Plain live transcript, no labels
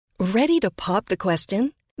Ready to pop the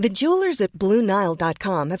question? The jewelers at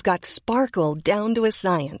BlueNile.com have got sparkle down to a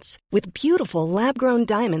science with beautiful lab-grown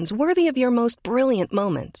diamonds worthy of your most brilliant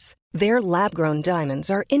moments. Their lab-grown diamonds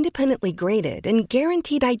are independently graded and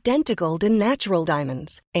guaranteed identical to natural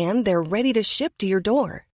diamonds, and they're ready to ship to your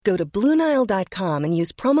door. Go to BlueNile.com and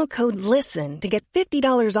use promo code LISTEN to get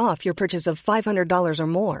 $50 off your purchase of $500 or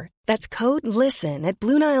more. That's code LISTEN at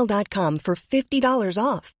BlueNile.com for $50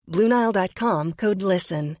 off. BlueNile.com, code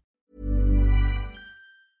LISTEN.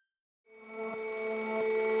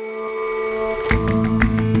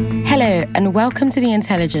 Hello, and welcome to The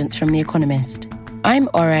Intelligence from The Economist. I'm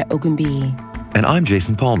Ora Ogunbiyi. And I'm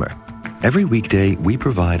Jason Palmer. Every weekday, we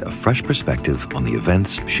provide a fresh perspective on the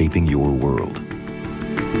events shaping your world.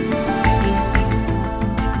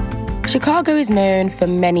 Chicago is known for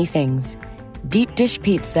many things: deep dish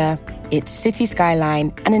pizza, its city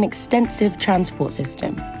skyline, and an extensive transport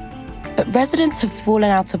system. But residents have fallen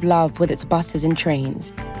out of love with its buses and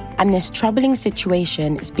trains, and this troubling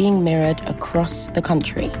situation is being mirrored across the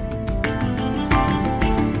country.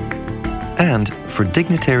 And for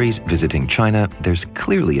dignitaries visiting China, there's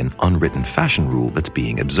clearly an unwritten fashion rule that's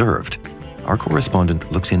being observed. Our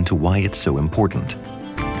correspondent looks into why it's so important.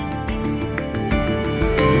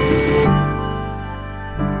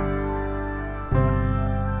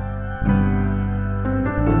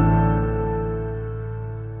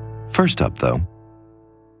 First up, though,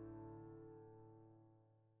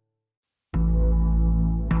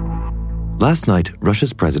 last night,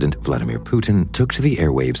 Russia's President Vladimir Putin took to the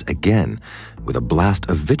airwaves again with a blast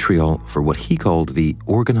of vitriol for what he called the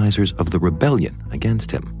organizers of the rebellion against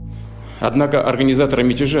him. Однако организаторы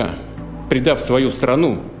мятежа, предав свою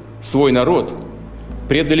страну, свой народ,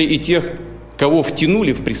 предали и тех, кого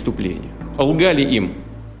втянули в преступление, лгали им,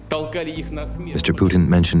 толкали их на смерть. Mr. Putin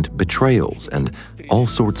mentioned betrayals and all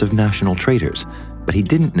sorts of national traitors, but he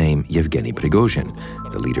didn't name Yevgeny Prigozhin,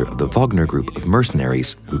 the leader of the Wagner group of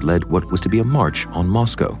mercenaries who'd led what was to be a march on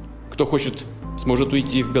Moscow. Кто хочет, сможет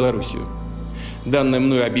уйти в Белоруссию. Данное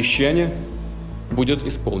мною обещание будет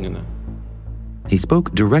исполнено. He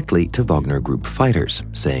spoke directly to Wagner group fighters,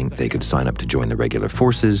 saying they could sign up to join the regular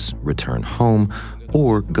forces, return home,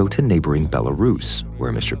 or go to neighboring Belarus,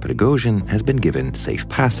 where Mr. Prigozhin has been given safe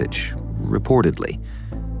passage, reportedly.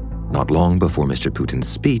 Not long before Mr. Putin's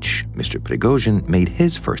speech, Mr. Prigozhin made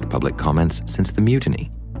his first public comments since the mutiny.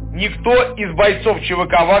 Никто из бойцов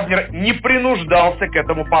ЧВК «Вагнер» не принуждался к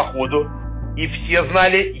этому походу, и все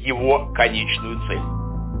знали его конечную цель.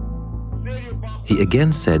 He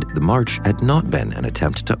again said the march had not been an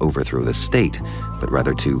attempt to overthrow the state, but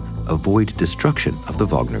rather to avoid destruction of the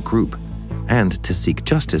Wagner group, and to seek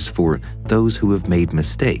justice for those who have made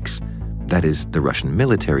mistakes, that is, the Russian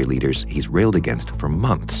military leaders he's railed against for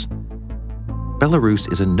months.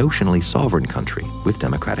 Belarus is a notionally sovereign country with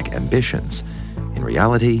democratic ambitions. In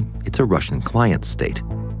reality, it's a Russian client state,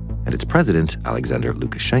 and its president, Alexander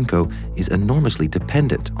Lukashenko, is enormously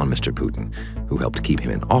dependent on Mr. Putin, who helped keep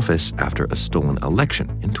him in office after a stolen election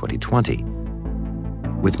in 2020.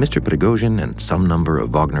 With Mr. Prigozhin and some number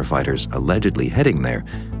of Wagner fighters allegedly heading there,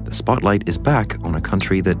 the spotlight is back on a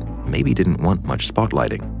country that maybe didn't want much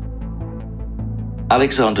spotlighting.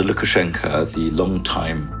 Alexander Lukashenko, the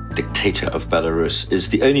longtime dictator of Belarus, is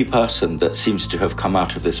the only person that seems to have come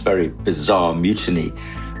out of this very bizarre mutiny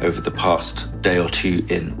over the past day or two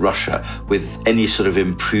in Russia with any sort of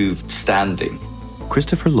improved standing.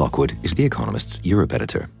 Christopher Lockwood is The Economist's Europe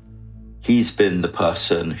editor. He's been the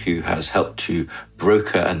person who has helped to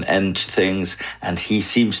broker and end things, and he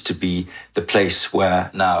seems to be the place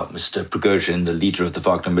where now Mr. Prigozhin, the leader of the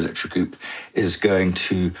Wagner military group, is going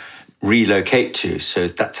to relocate to. So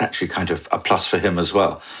that's actually kind of a plus for him as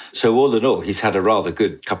well. So all in all, he's had a rather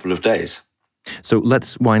good couple of days. So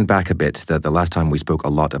let's wind back a bit. The last time we spoke a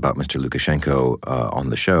lot about Mr. Lukashenko on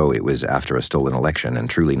the show, it was after a stolen election, and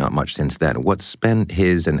truly not much since then. What's been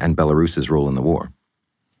his and Belarus's role in the war?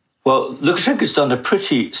 Well, Lukashenko's done a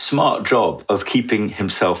pretty smart job of keeping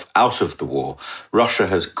himself out of the war. Russia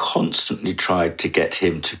has constantly tried to get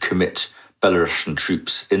him to commit Belarusian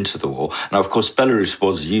troops into the war. Now, of course, Belarus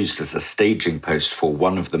was used as a staging post for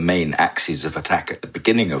one of the main axes of attack at the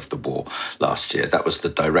beginning of the war last year. That was the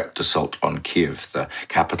direct assault on Kyiv, the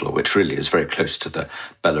capital, which really is very close to the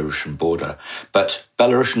Belarusian border. But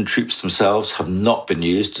Belarusian troops themselves have not been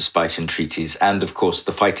used despite entreaties. And, of course,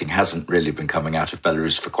 the fighting hasn't really been coming out of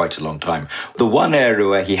Belarus for quite a long time. The one area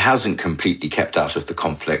where he hasn't completely kept out of the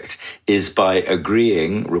conflict is by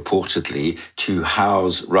agreeing, reportedly, to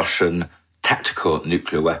house Russian tactical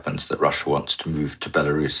nuclear weapons that Russia wants to move to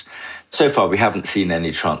Belarus. So far, we haven't seen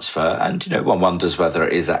any transfer, and, one wonders whether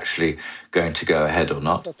it is actually going to go ahead or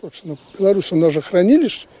not.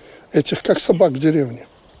 этих как собак в деревне.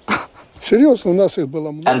 Серьезно, у нас их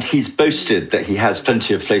было много. And he's boasted that he has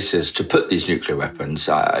plenty of places to put these nuclear weapons.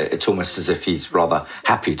 It's almost as if he's rather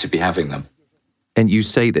happy to be having them. And you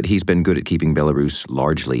say that he's been good at keeping Belarus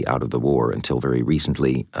largely out of the war until very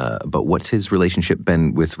recently. But what's his relationship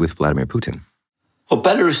been with Vladimir Putin? Well,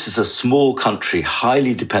 Belarus is a small country,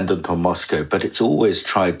 highly dependent on Moscow, but it's always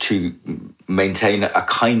tried to maintain a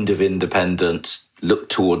kind of independence, look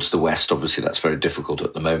towards the West. Obviously, that's very difficult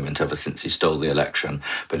at the moment, ever since he stole the election.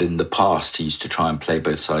 But in the past, he used to try and play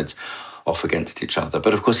both sides off against each other.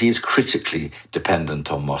 But of course, he is critically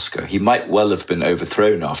dependent on Moscow. He might well have been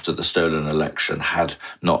overthrown after the stolen election had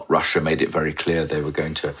not Russia made it very clear they were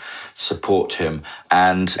going to support him.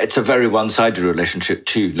 And it's a very one-sided relationship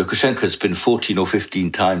too. Lukashenko has been 14 or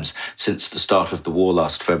 15 times since the start of the war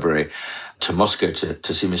last February to Moscow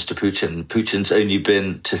to see Mr. Putin. Putin's only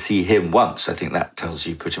been to see him once. I think that tells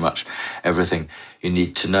you pretty much everything you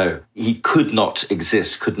need to know. He could not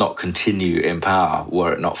exist, could not continue in power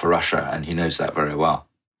were it not for Russia, and he knows that very well.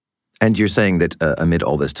 And you're saying that amid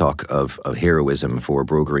all this talk of heroism for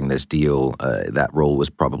brokering this deal, that role was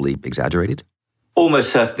probably exaggerated?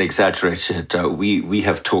 Almost certainly exaggerated. We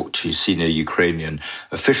have talked to senior Ukrainian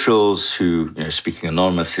officials who, speaking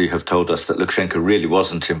anonymously, have told us that Lukashenko really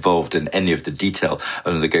wasn't involved in any of the detail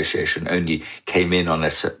of the negotiation, only came in on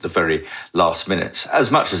it at the very last minute,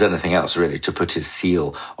 as much as anything else, really, to put his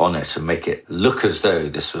seal on it and make it look as though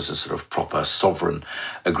this was a sort of proper sovereign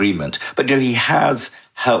agreement. But, he has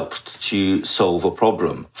helped to solve a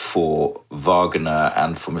problem for Wagner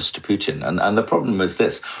and for Mr. Putin. And the problem is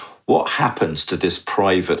this. What happens to this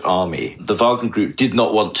private army? The Wagner group did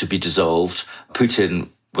not want to be dissolved. Putin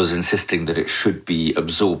was insisting that it should be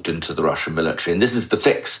absorbed into the Russian military. And this is the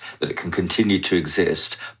fix, that it can continue to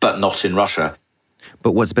exist, but not in Russia.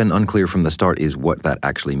 But what's been unclear from the start is what that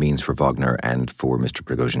actually means for Wagner and for Mr.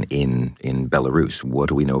 Prigozhin in Belarus. What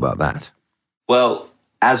do we know about that? Well,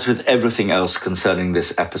 as with everything else concerning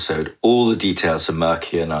this episode, all the details are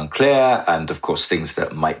murky and unclear, and of course things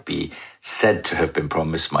that might be said to have been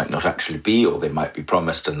promised might not actually be, or they might be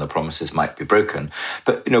promised and the promises might be broken.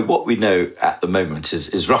 But, what we know at the moment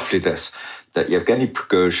is roughly this, that Yevgeny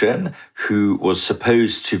Prigozhin, who was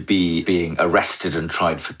supposed to be being arrested and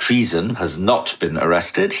tried for treason, has not been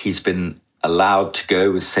arrested. He's been allowed to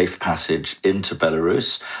go with safe passage into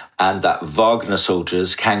Belarus, and that Wagner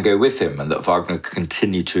soldiers can go with him, and that Wagner can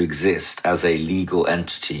continue to exist as a legal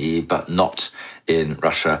entity, but not in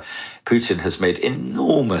Russia. Putin has made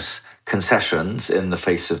enormous concessions in the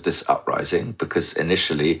face of this uprising, because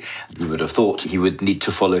initially we would have thought he would need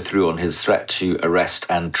to follow through on his threat to arrest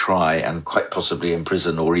and try and quite possibly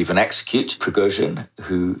imprison or even execute Prigozhin,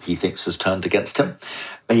 who he thinks has turned against him.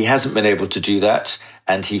 He hasn't been able to do that,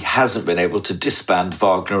 and he hasn't been able to disband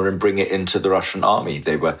Wagner and bring it into the Russian army.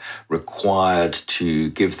 They were required to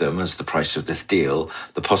give them, as the price of this deal,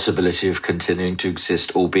 the possibility of continuing to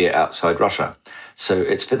exist, albeit outside Russia. So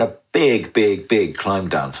it's been a big, big, big climb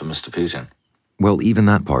down for Mr. Putin. Well, even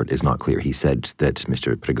that part is not clear. He said that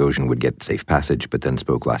Mr. Prigozhin would get safe passage, but then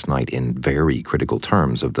spoke last night in very critical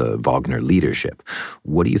terms of the Wagner leadership.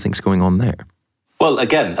 What do you think's going on there? Well,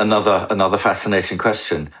 again, another fascinating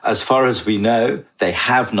question. As far as we know, they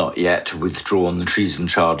have not yet withdrawn the treason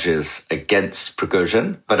charges against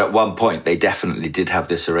Prigozhin, but at one point they definitely did have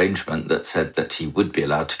this arrangement that said that he would be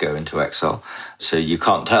allowed to go into exile. So you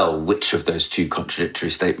can't tell which of those two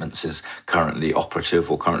contradictory statements is currently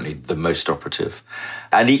operative or currently the most operative.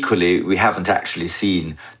 And equally, we haven't actually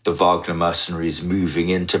seen the Wagner mercenaries moving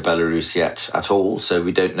into Belarus yet at all, so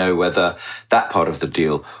we don't know whether that part of the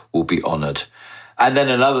deal will be honoured. And then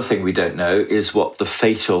another thing we don't know is what the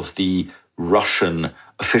fate of the Russian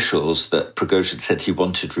officials that Prigozhin said he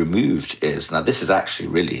wanted removed is. Now, this is actually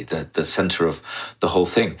really the centre of the whole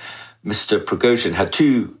thing. Mr. Prigozhin had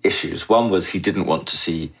two issues. One was he didn't want to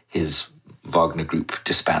see his Wagner group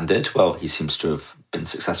disbanded. Well, he seems to have been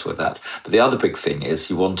successful with that. But the other big thing is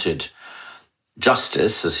he wanted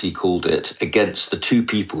justice, as he called it, against the two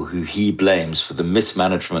people who he blames for the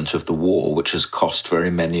mismanagement of the war, which has cost very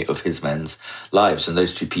many of his men's lives. And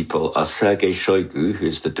those two people are Sergei Shoigu, who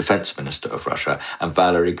is the defense minister of Russia, and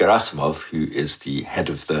Valery Gerasimov, who is the head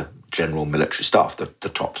of the general military staff, the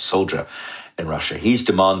top soldier in Russia. He's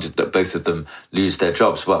demanded that both of them lose their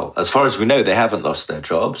jobs. Well, as far as we know, they haven't lost their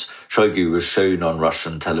jobs. Shoigu was shown on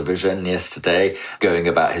Russian television yesterday, going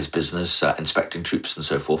about his business, inspecting troops and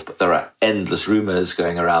so forth. But there are endless rumours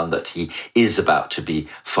going around that he is about to be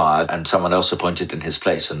fired and someone else appointed in his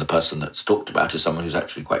place. And the person that's talked about is someone who's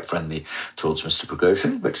actually quite friendly towards Mr.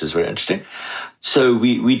 Prigozhin, which is very interesting. So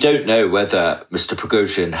we don't know whether Mr.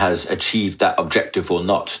 Prigozhin has achieved that objective or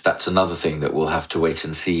not. That's another thing that we'll have to wait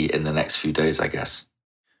and see in the next few days, I guess.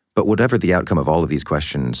 But whatever the outcome of all of these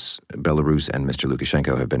questions, Belarus and Mr.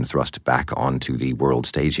 Lukashenko have been thrust back onto the world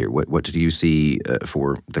stage here. What do you see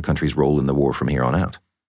for the country's role in the war from here on out?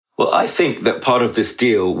 Well, I think that part of this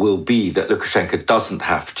deal will be that Lukashenko doesn't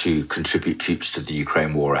have to contribute troops to the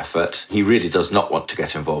Ukraine war effort. He really does not want to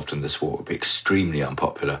get involved in this war. It would be extremely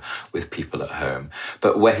unpopular with people at home.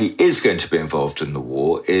 But where he is going to be involved in the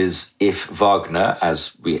war is if Wagner,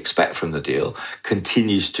 as we expect from the deal,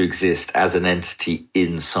 continues to exist as an entity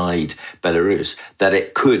inside Belarus, that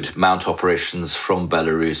it could mount operations from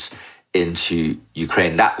Belarus into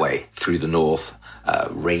Ukraine that way, through the north.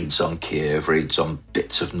 Raids on Kiev, raids on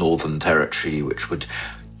bits of northern territory, which would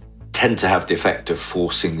tend to have the effect of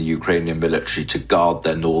forcing the Ukrainian military to guard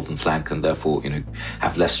their northern flank and therefore,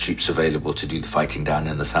 have less troops available to do the fighting down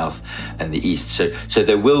in the south and the east. So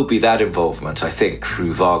there will be that involvement, I think,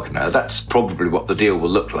 through Wagner. That's probably what the deal will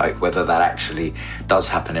look like. Whether that actually does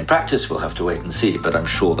happen in practice, we'll have to wait and see, but I'm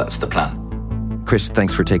sure that's the plan. Chris,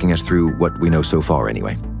 thanks for taking us through what we know so far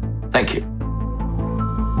anyway. Thank you.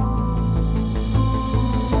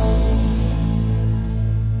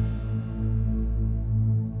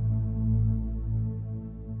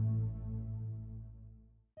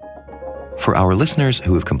 For our listeners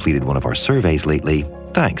who have completed one of our surveys lately,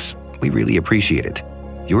 thanks. We really appreciate it.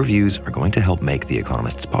 Your views are going to help make The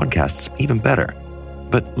Economist's podcasts even better.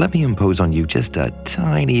 But let me impose on you just a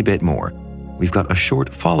tiny bit more. We've got a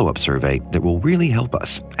short follow-up survey that will really help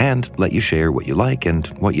us and let you share what you like and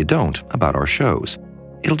what you don't about our shows.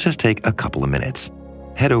 It'll just take a couple of minutes.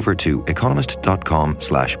 Head over to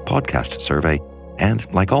economist.com/podcast survey,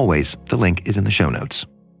 and like always, the link is in the show notes.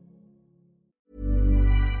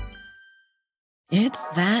 It's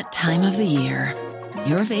that time of the year.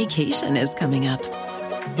 Your vacation is coming up.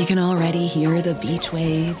 You can already hear the beach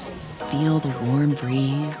waves, feel the warm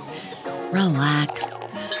breeze, relax,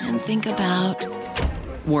 and think about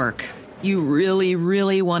work. You really,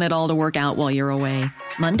 really want it all to work out while you're away.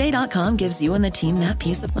 Monday.com gives you and the team that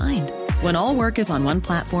peace of mind. When all work is on one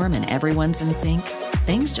platform and everyone's in sync,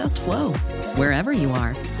 things just flow. Wherever you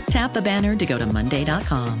are, tap the banner to go to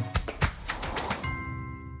Monday.com.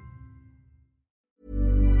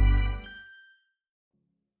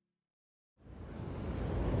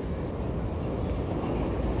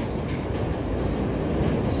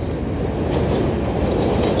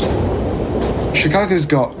 Chicago's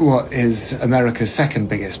got what is America's second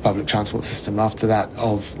biggest public transport system after that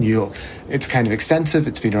of New York. It's kind of extensive.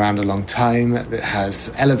 It's been around a long time. It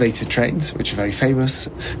has elevated trains, which are very famous.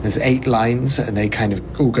 There's 8 lines, and they kind of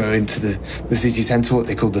all go into the city centre, what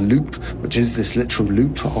they call the loop, which is this literal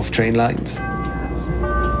loop of train lines.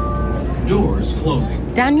 Doors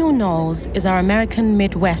closing. Daniel Knowles is our American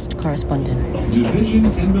Midwest correspondent. Division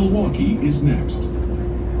and Milwaukee is next.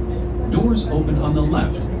 Doors open on the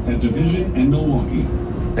left at Division and Milwaukee.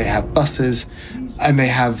 They have buses, and they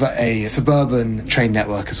have a suburban train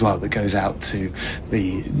network as well that goes out to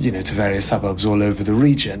to various suburbs all over the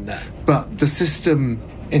region. But the system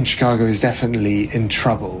in Chicago is definitely in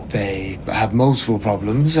trouble. They have multiple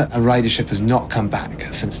problems, and ridership has not come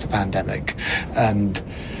back since the pandemic. And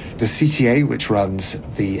the CTA, which runs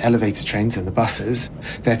the elevated trains and the buses,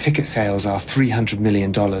 their ticket sales are $300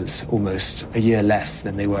 million, almost a year less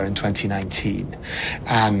than they were in 2019.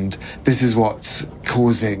 And this is what's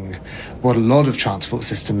causing what a lot of transport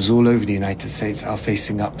systems all over the United States are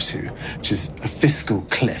facing up to, which is a fiscal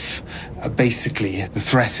cliff. Basically, the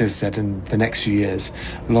threat is that in the next few years,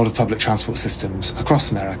 a lot of public transport systems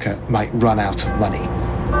across America might run out of money.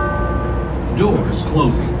 Doors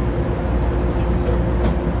closing.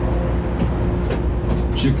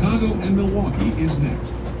 Chicago and Milwaukee is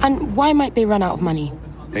next. And why might they run out of money?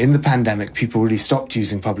 In the pandemic, people really stopped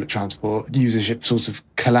using public transport. Usership sort of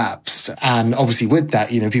collapsed. And obviously with that,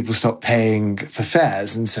 people stopped paying for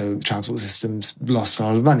fares. And so transport systems lost a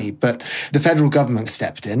lot of money. But the federal government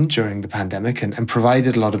stepped in during the pandemic and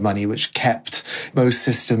provided a lot of money, which kept most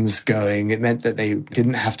systems going. It meant that they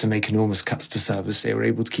didn't have to make enormous cuts to service. They were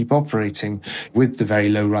able to keep operating with the very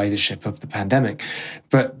low ridership of the pandemic.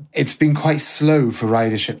 But It's been quite slow for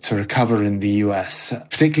ridership to recover in the US,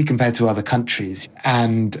 particularly compared to other countries.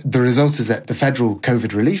 And the result is that the federal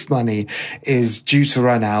COVID relief money is due to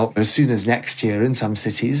run out as soon as next year in some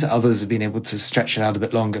cities. Others have been able to stretch it out a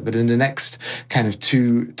bit longer. But in the next kind of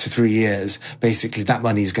 2 to 3 years, basically that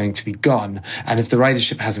money is going to be gone. And if the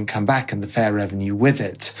ridership hasn't come back and the fare revenue with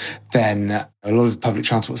it, then a lot of public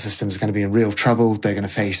transport systems are going to be in real trouble. They're going to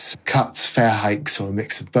face cuts, fare hikes, or a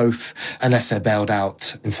mix of both, unless they're bailed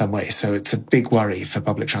out in some way. So it's a big worry for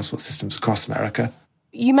public transport systems across America.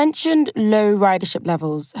 You mentioned low ridership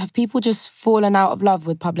levels. Have people just fallen out of love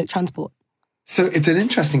with public transport? So it's an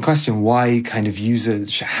interesting question why kind of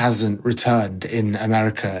usage hasn't returned in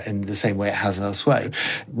America in the same way it has elsewhere.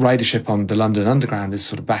 Ridership on the London Underground is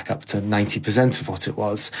sort of back up to 90% of what it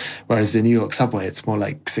was, whereas the New York subway, it's more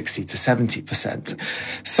like 60 to 70%.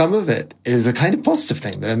 Some of it is a kind of positive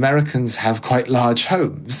thing, that Americans have quite large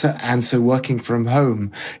homes, and so working from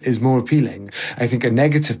home is more appealing. I think a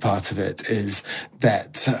negative part of it is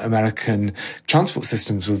that American transport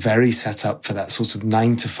systems were very set up for that sort of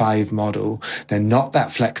 9 to 5 model. They're not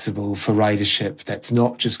that flexible for ridership. That's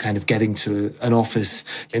not just kind of getting to an office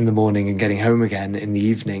in the morning and getting home again in the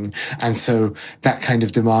evening. And so that kind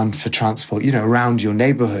of demand for transport, around your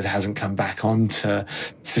neighborhood hasn't come back onto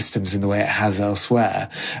systems in the way it has elsewhere.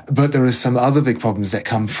 But there are some other big problems that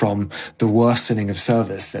come from the worsening of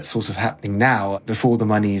service that's sort of happening now before the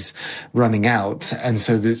money's running out. And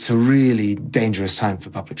so it's a really dangerous time for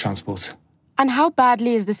public transport. And how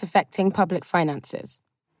badly is this affecting public finances?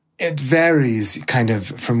 It varies kind of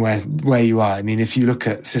from where you are. I mean, if you look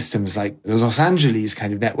at systems like the Los Angeles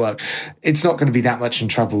kind of network, it's not going to be that much in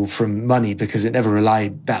trouble from money because it never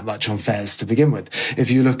relied that much on fares to begin with.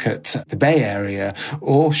 If you look at the Bay Area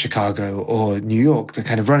or Chicago or New York, the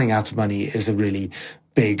kind of running out of money is a really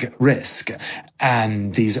big risk.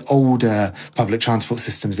 And these older public transport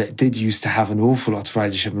systems that did used to have an awful lot of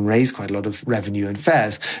ridership and raise quite a lot of revenue and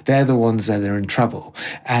fares, they're the ones that are in trouble.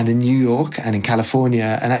 And in New York and in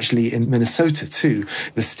California and actually in Minnesota too,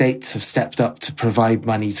 the states have stepped up to provide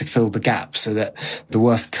money to fill the gap so that the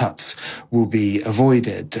worst cuts will be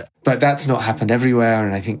avoided. But that's not happened everywhere.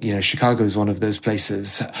 And I think, Chicago is one of those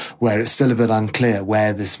places where it's still a bit unclear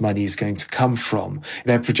where this money is going to come from.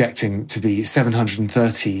 They're projecting to be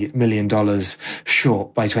 $730 million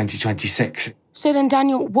short by 2026. So then,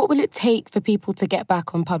 Daniel, what will it take for people to get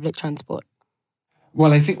back on public transport?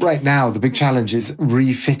 Well, I think right now the big challenge is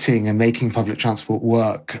refitting and making public transport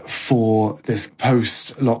work for this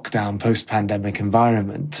post-lockdown, post-pandemic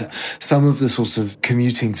environment. Some of the sorts of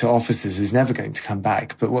commuting to offices is never going to come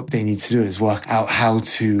back, but what they need to do is work out how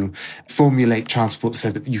to formulate transport so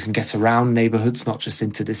that you can get around neighborhoods, not just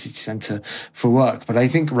into the city centre for work. But I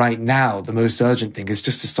think right now the most urgent thing is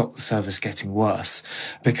just to stop the service getting worse,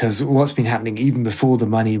 because what's been happening even before the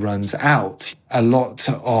money runs out, a lot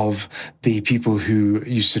of the people who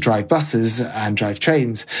used to drive buses and drive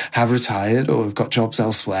trains have retired or have got jobs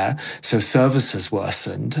elsewhere. So service has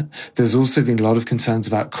worsened. There's also been a lot of concerns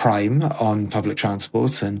about crime on public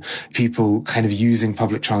transport and people kind of using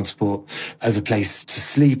public transport as a place to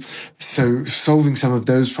sleep. So solving some of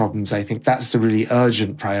those problems, I think that's the really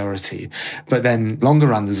urgent priority. But then longer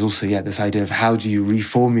run, there's also, this idea of how do you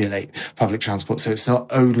reformulate public transport so it's not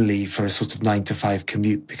only for a sort of 9 to 5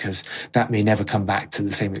 commute, because that may never come back to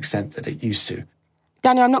the same extent that it used to.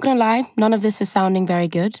 Daniel, I'm not going to lie, none of this is sounding very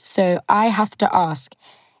good. So I have to ask,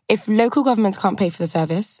 if local governments can't pay for the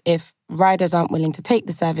service, if riders aren't willing to take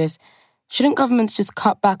the service, shouldn't governments just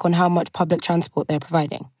cut back on how much public transport they're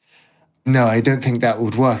providing? No, I don't think that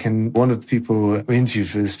would work. And one of the people we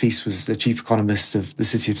interviewed for this piece was the chief economist of the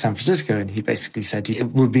city of San Francisco. And he basically said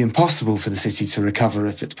it would be impossible for the city to recover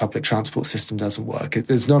if its public transport system doesn't work.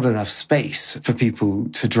 There's not enough space for people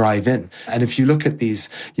to drive in. And if you look at these,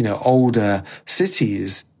 older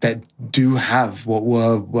cities that do have what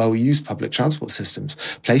were well-used public transport systems,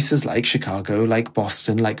 places like Chicago, like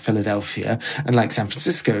Boston, like Philadelphia, and like San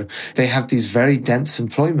Francisco, they have these very dense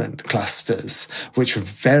employment clusters, which are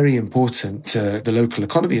very important to the local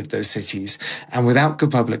economy of those cities. And without good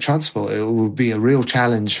public transport, it will be a real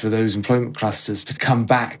challenge for those employment clusters to come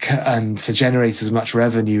back and to generate as much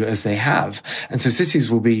revenue as they have. And so cities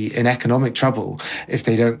will be in economic trouble if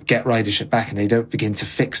they don't get ridership back and they don't begin to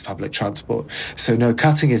fix public transport. So no,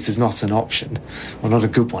 cutting it is not an option, or not a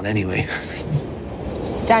good one anyway.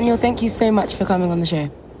 Daniel, thank you so much for coming on the show.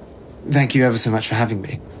 Thank you ever so much for having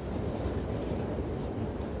me.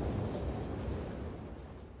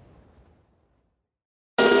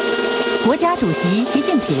 国家主席习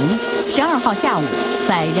近平12号下午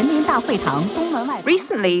在人民大会堂东门外。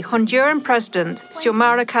 Recently, Honduran President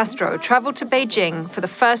Xiomara Castro traveled to Beijing for the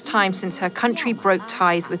first time since her country broke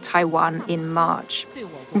ties with Taiwan in March.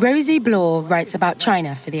 Rosie Bloor writes about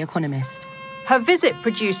China for The Economist. Her visit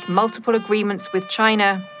produced multiple agreements with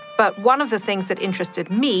China, but one of the things that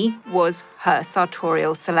interested me was her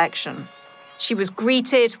sartorial selection. She was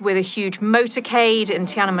greeted with a huge motorcade in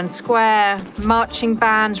Tiananmen Square, marching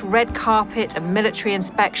bands, red carpet, a military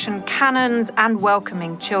inspection, cannons, and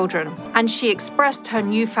welcoming children. And she expressed her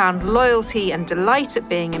newfound loyalty and delight at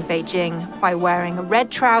being in Beijing by wearing a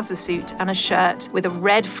red trouser suit and a shirt with a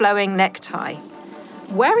red flowing necktie.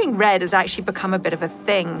 Wearing red has actually become a bit of a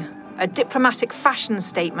thing, a diplomatic fashion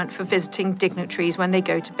statement for visiting dignitaries when they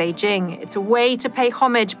go to Beijing. It's a way to pay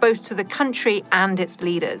homage both to the country and its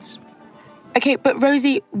leaders. Okay, but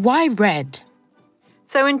Rosie, why red?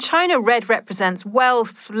 So in China, red represents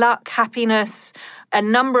wealth, luck, happiness. A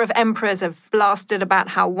number of emperors have blasted about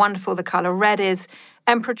how wonderful the color red is.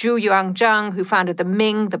 Emperor Zhu Yuanzhang, who founded the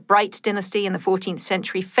Ming, the Bright dynasty in the 14th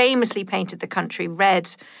century, famously painted the country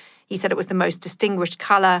red. He said it was the most distinguished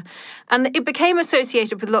colour. And it became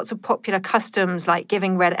associated with lots of popular customs like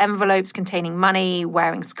giving red envelopes containing money,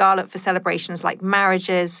 wearing scarlet for celebrations like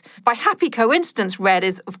marriages. By happy coincidence, red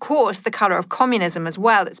is, of course, the colour of communism as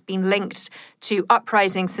well. It's been linked to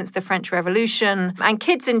uprisings since the French Revolution. And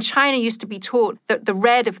kids in China used to be taught that the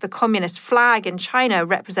red of the communist flag in China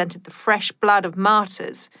represented the fresh blood of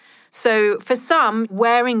martyrs. So for some,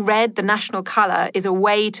 wearing red, the national colour, is a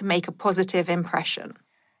way to make a positive impression.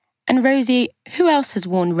 And Rosie, who else has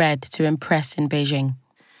worn red to impress in Beijing?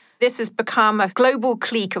 This has become a global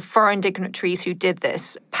clique of foreign dignitaries who did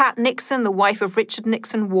this. Pat Nixon, the wife of Richard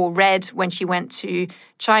Nixon, wore red when she went to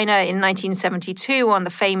China in 1972 on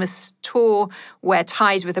the famous tour where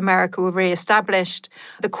ties with America were re-established.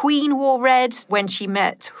 The Queen wore red when she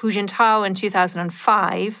met Hu Jintao in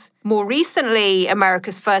 2005. More recently,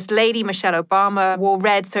 America's First Lady, Michelle Obama, wore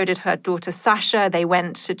red, so did her daughter Sasha. They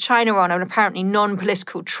went to China on an apparently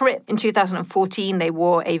non-political trip. In 2014, they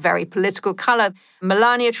wore a very political colour.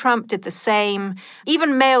 Melania Trump did the same.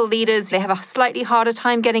 Even male leaders, they have a slightly harder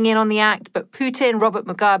time getting in on the act, but Putin, Robert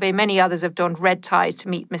Mugabe, many others have donned red ties to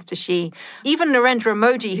meet Mr. Xi. Even Narendra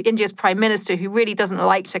Modi, India's Prime Minister, who really doesn't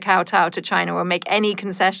like to kowtow to China or make any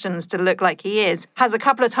concessions to look like he is, has a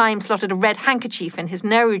couple of times slotted a red handkerchief in his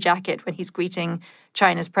Nehru jacket when he's greeting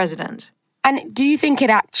China's president. And do you think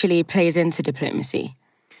it actually plays into diplomacy?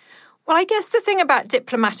 Well, I guess the thing about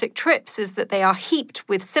diplomatic trips is that they are heaped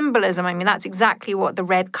with symbolism. I mean, that's exactly what the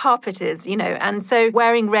red carpet is, you know, and so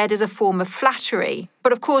wearing red is a form of flattery.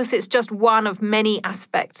 But of course, it's just one of many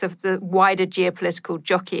aspects of the wider geopolitical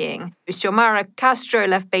jockeying. Xiomara Castro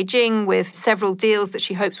left Beijing with several deals that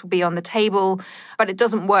she hopes will be on the table, but it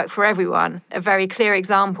doesn't work for everyone. A very clear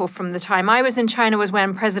example from the time I was in China was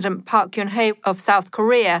when President Park Geun-hye of South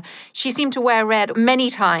Korea, she seemed to wear red many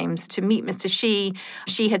times to meet Mr. Xi.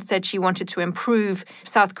 She had said she wanted to improve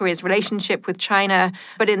South Korea's relationship with China,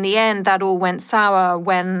 but in the end, that all went sour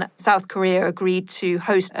when South Korea agreed to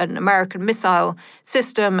host an American missile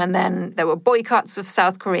system, and then there were boycotts of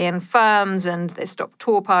South Korean firms, and they stopped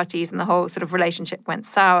tour parties, and the whole sort of relationship went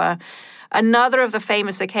sour. Another of the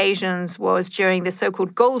famous occasions was during the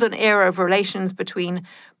so-called golden era of relations between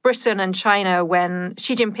Britain and China when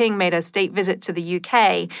Xi Jinping made a state visit to the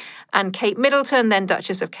UK, and Kate Middleton, then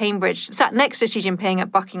Duchess of Cambridge, sat next to Xi Jinping at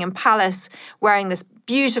Buckingham Palace wearing this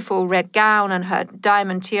beautiful red gown and her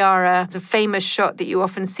diamond tiara. It's a famous shot that you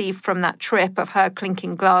often see from that trip of her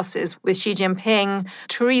clinking glasses with Xi Jinping.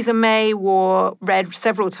 Theresa May wore red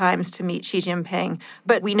several times to meet Xi Jinping,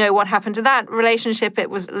 but we know what happened to that relationship. It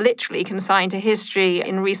was literally consigned to history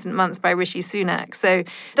in recent months by Rishi Sunak. So it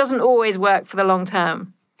doesn't always work for the long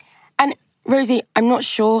term. And Rosie, I'm not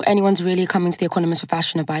sure anyone's really coming to The Economist for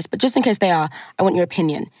fashion advice, but just in case they are, I want your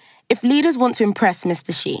opinion. If leaders want to impress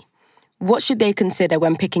Mr. Xi, what should they consider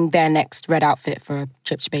when picking their next red outfit for a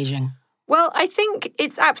trip to Beijing? Well, I think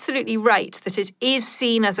it's absolutely right that it is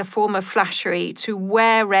seen as a form of flattery to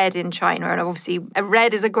wear red in China. And obviously,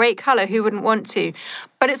 red is a great colour. Who wouldn't want to?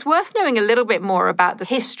 But it's worth knowing a little bit more about the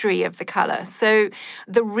history of the colour. So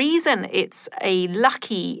the reason it's a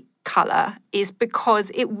lucky colour is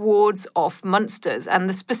because it wards off monsters. And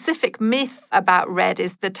the specific myth about red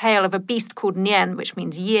is the tale of a beast called Nian, which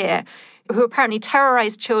means year, who apparently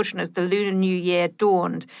terrorized children as the Lunar New Year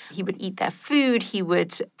dawned. He would eat their food, he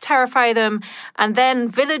would terrify them, and then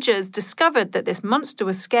villagers discovered that this monster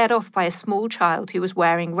was scared off by a small child who was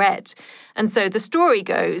wearing red. And so the story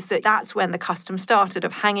goes that that's when the custom started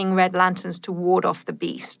of hanging red lanterns to ward off the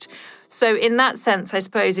beast. So in that sense, I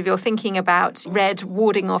suppose, if you're thinking about red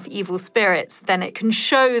warding off evil spirits, then it can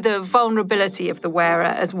show the vulnerability of the wearer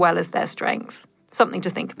as well as their strength. Something to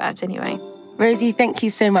think about anyway. Rosie, thank you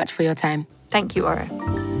so much for your time. Thank you, Ora.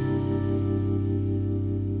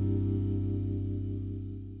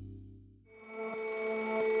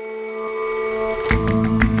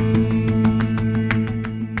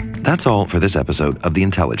 That's all for this episode of The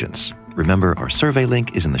Intelligence. Remember, our survey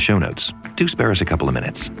link is in the show notes. Do spare us a couple of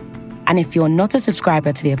minutes. And if you're not a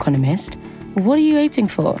subscriber to The Economist, what are you waiting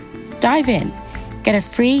for? Dive in. Get a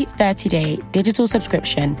free 30-day digital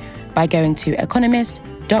subscription by going to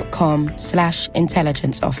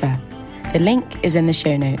economist.com/intelligence offer. The link is in the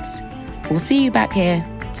show notes. We'll see you back here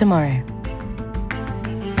tomorrow.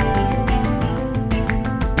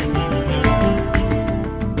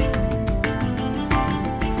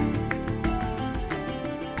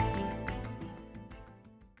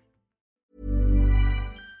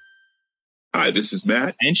 Hi, this is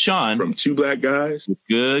Matt and Sean from Two Black Guys with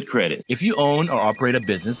Good Credit. If you own or operate a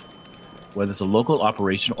business, whether it's a local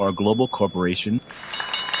operation or a global corporation,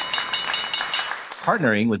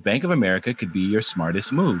 partnering with Bank of America could be your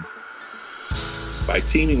smartest move. By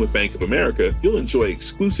teaming with Bank of America, you'll enjoy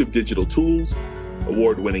exclusive digital tools,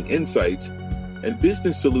 award-winning insights, and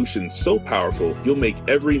business solutions so powerful you'll make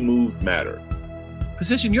every move matter.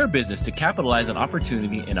 Position your business to capitalize on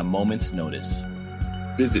opportunity in a moment's notice.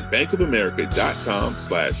 Visit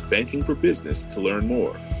bankofamerica.com/banking for business to learn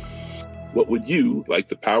more. What would you like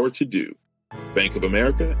the power to do? Bank of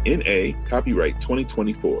America, N.A., copyright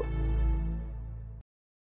 2024.